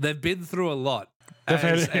they've been through a lot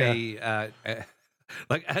as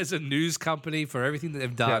a news company for everything that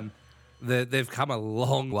they've done. Yeah. They've come a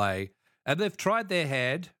long way, and they've tried their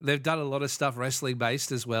hand. They've done a lot of stuff wrestling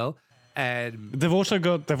based as well, and they've also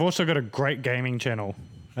got a great gaming channel,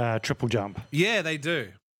 Triple Jump. Yeah, they do.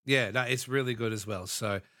 Yeah, no, it's really good as well.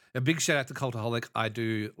 So a big shout out to Cultaholic. I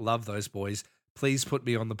do love those boys. Please put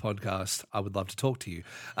me on the podcast. I would love to talk to you.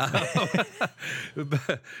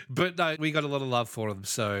 But no, we got a lot of love for them.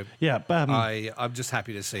 So yeah, I'm just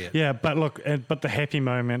happy to see it. Yeah, but look, but the happy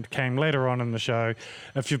moment came later on in the show.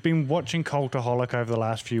 If you've been watching Cultaholic over the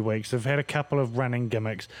last few weeks, they've had a couple of running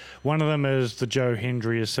gimmicks. One of them is the Joe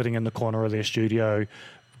Hendry is sitting in the corner of their studio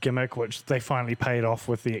gimmick, which they finally paid off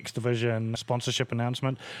with the X Division sponsorship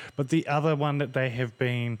announcement. But the other one that they have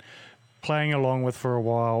been playing along with for a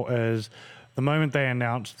while is the moment they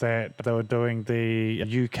announced that they were doing the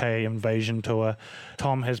UK Invasion Tour.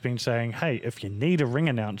 Tom has been saying, hey, if you need a ring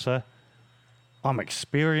announcer, I'm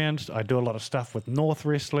experienced. I do a lot of stuff with North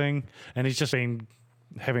Wrestling. And he's just been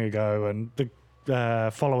having a go. And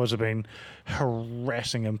the followers have been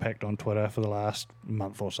harassing Impact on Twitter for the last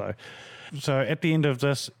month or so. So at the end of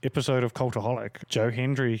this episode of Cultaholic, Joe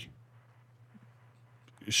Hendry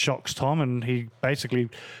shocks Tom, and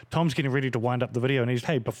Tom's getting ready to wind up the video, and he's,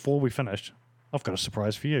 hey, before we finish, I've got a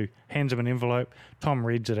surprise for you. Hands him an envelope. Tom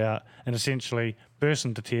reads it out and essentially bursts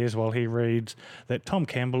into tears while he reads that Tom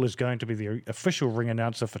Campbell is going to be the official ring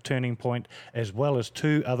announcer for Turning Point, as well as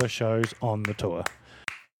 2 other shows on the tour.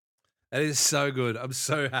 That is so good. I'm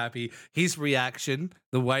so happy. His reaction,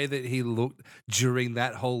 the way that he looked during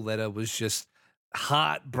that whole letter was just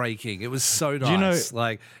heartbreaking. It was so nice.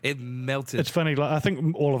 It melted. It's funny. I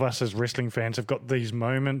think all of us as wrestling fans have got these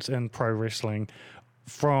moments in pro wrestling,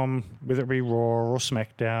 from whether it be Raw or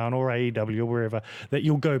SmackDown or AEW or wherever, that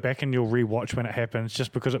you'll go back and you'll rewatch when it happens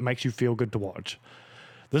just because it makes you feel good to watch.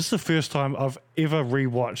 This is the first time I've ever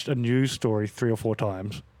rewatched a news story 3 or 4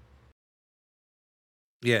 times.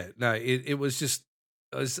 Yeah, no, it was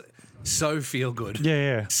so feel good.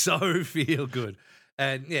 Yeah. So feel good.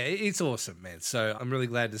 And yeah, it's awesome, man. So I'm really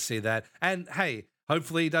glad to see that. And hey,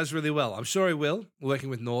 hopefully he does really well. I'm sure he will, working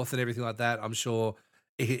with North and everything like that. I'm sure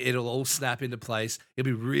it'll all snap into place. He'll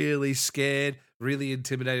be really scared, really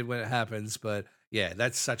intimidated when it happens. But yeah,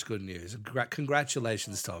 that's such good news.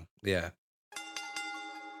 Congratulations, Tom. Yeah.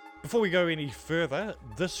 Before we go any further,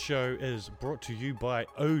 this show is brought to you by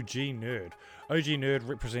OG Nerd. OG Nerd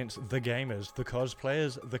represents the gamers, the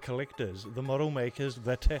cosplayers, the collectors, the model makers,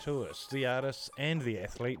 the tattooists, the artists, and the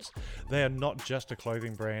athletes. They are not just a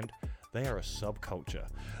clothing brand, they are a subculture.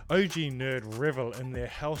 OG Nerd revel in their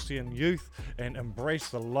halcyon youth and embrace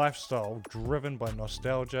the lifestyle driven by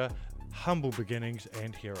nostalgia, humble beginnings,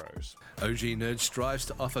 and heroes. OG Nerd strives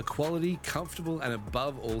to offer quality, comfortable, and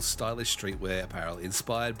above all stylish streetwear apparel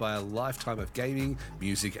inspired by a lifetime of gaming,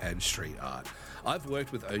 music, and street art. I've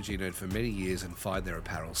worked with OG Nerd for many years and find their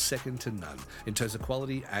apparel second to none in terms of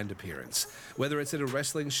quality and appearance. Whether it's at a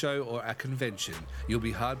wrestling show or a convention, you'll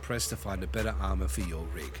be hard-pressed to find a better armor for your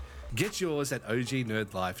rig. Get yours at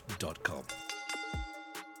OGNerdLife.com.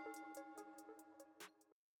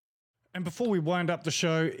 And before we wind up the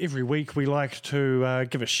show, every week we like to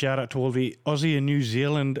give a shout out to all the Aussie and New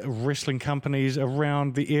Zealand wrestling companies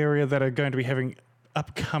around the area that are going to be having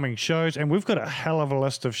upcoming shows. And we've got a hell of a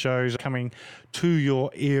list of shows coming to your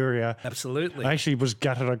area. Absolutely. I actually was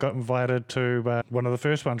gutted. I got invited to one of the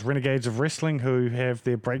first ones, Renegades of Wrestling, who have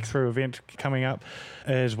their breakthrough event coming up,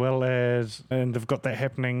 and they've got that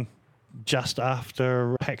happening just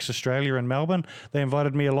after PAX Australia in Melbourne. They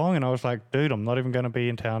invited me along and I was like, dude, I'm not even going to be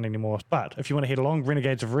in town anymore. But if you want to head along,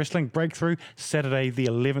 Renegades of Wrestling Breakthrough, Saturday the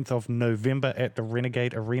 11th of November at the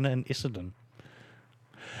Renegade Arena in Essendon.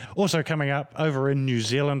 Also coming up over in New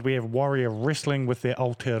Zealand, we have Warrior Wrestling with their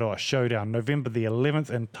Aotearoa Showdown, November the 11th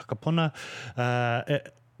in Takapuna.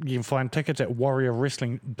 You can find tickets at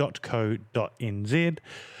warriorwrestling.co.nz.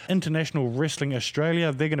 International Wrestling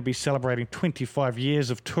Australia, they're going to be celebrating 25 years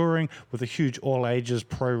of touring with a huge all-ages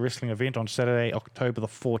pro wrestling event on Saturday, October the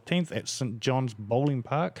 14th at St John's Bowling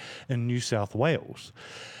Park in New South Wales.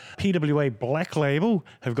 PWA Black Label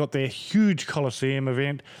have got their huge Coliseum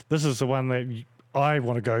event. This is the one that I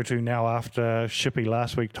want to go to now after Shippy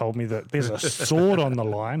last week told me that there's a sword on the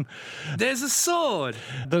line. There's a sword!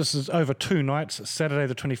 This is over 2 nights, Saturday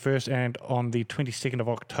the 21st and on the 22nd of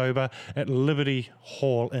October at Liberty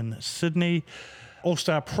Hall in Sydney.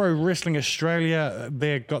 All-Star Pro Wrestling Australia,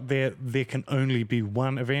 they've got their There Can Only Be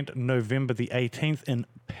One event, November the 18th in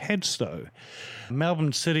Padstow.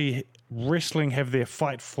 Melbourne City Wrestling have their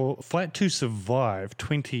Fight to Survive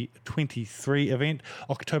 2023 event,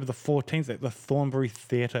 October the 14th at the Thornbury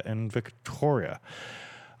Theatre in Victoria.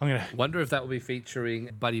 Wonder if that will be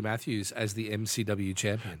featuring Buddy Matthews as the MCW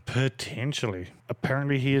champion. Potentially.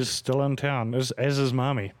 Apparently he is still in town, as is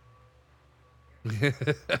Marmy.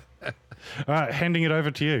 All right, handing it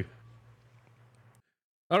over to you.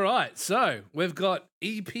 All right, so we've got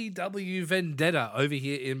EPW Vendetta over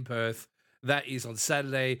here in Perth. That is on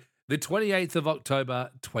Saturday, the 28th of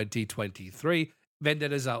October, 2023.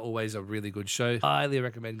 Vendettas are always a really good show. Highly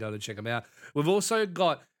recommend going to check them out. We've also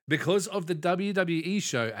got, because of the WWE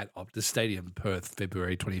show at Optus Stadium, Perth,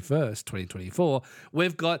 February 21st, 2024,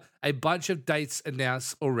 we've got a bunch of dates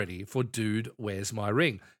announced already for Dude, Where's My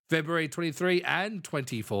Ring? February 23 and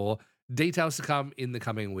 24. Details to come in the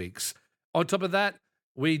coming weeks. On top of that,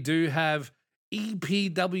 we do have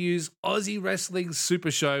EPW's Aussie Wrestling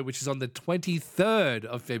Super Show, which is on the 23rd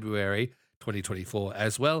of February, 2024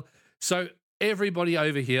 as well. So everybody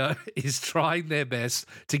over here is trying their best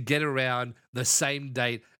to get around the same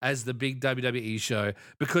date as the big WWE show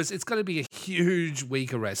because it's going to be a huge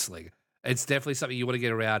week of wrestling. It's definitely something you want to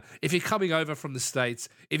get around. If you're coming over from the States,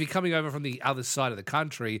 if you're coming over from the other side of the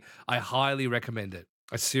country, I highly recommend it.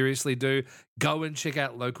 I seriously do. Go and check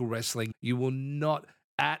out local wrestling. You will not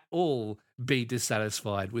at all be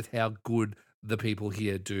dissatisfied with how good the people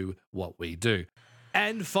here do what we do.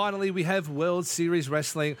 And finally, we have World Series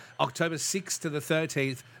Wrestling, October 6th to the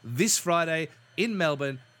 13th, this Friday in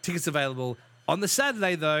Melbourne. Tickets available. On the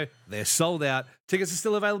Saturday, though, they're sold out. Tickets are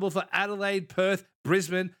still available for Adelaide, Perth,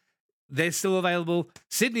 Brisbane. They're still available.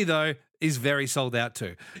 Sydney, though, is very sold out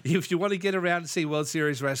too. If you want to get around and see World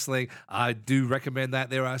Series Wrestling, I do recommend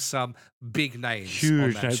that. There are some big names.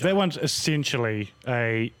 Huge names. That one's essentially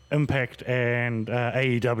a Impact and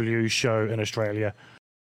AEW show in Australia.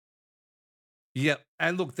 Yep.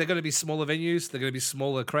 And look, they're going to be smaller venues. They're going to be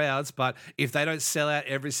smaller crowds. But if they don't sell out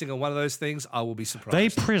every single one of those things, I will be surprised. They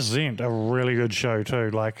present a really good show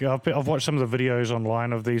too. Like I've watched some of the videos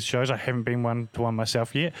online of these shows. I haven't been to one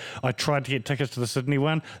myself yet. I tried to get tickets to the Sydney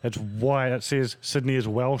one. That's why it says Sydney is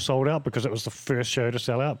well sold out, because it was the first show to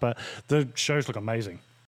sell out. But the shows look amazing.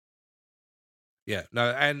 Yeah.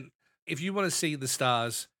 No. And if you want to see the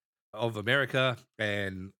stars of America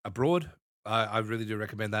and abroad, I really do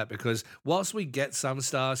recommend that, because whilst we get some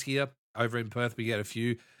stars here over in Perth, we get a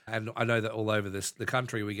few, and I know that all over the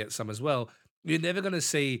country we get some as well. You're never going to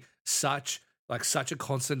see such a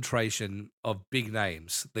concentration of big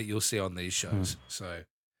names that you'll see on these shows. So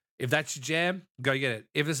if that's your jam, go get it.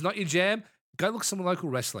 If it's not your jam, go look some local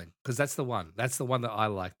wrestling, because that's the one. That's the one that I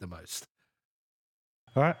like the most.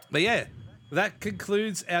 All right. But yeah, that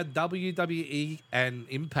concludes our WWE and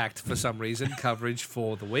Impact, for some reason, coverage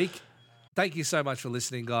for the week. Thank you so much for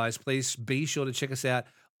listening, guys. Please be sure to check us out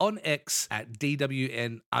on X at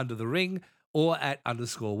DWN_the_ring or at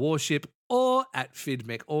 _warship or at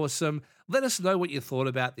FidMecAwesome. Let us know what you thought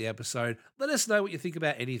about the episode. Let us know what you think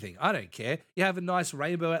about anything. I don't care. You have a nice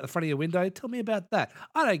rainbow out the front of your window. Tell me about that.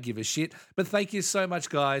 I don't give a shit. But thank you so much,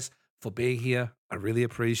 guys, for being here. I really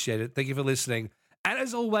appreciate it. Thank you for listening. And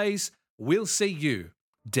as always, we'll see you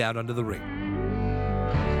down under the ring.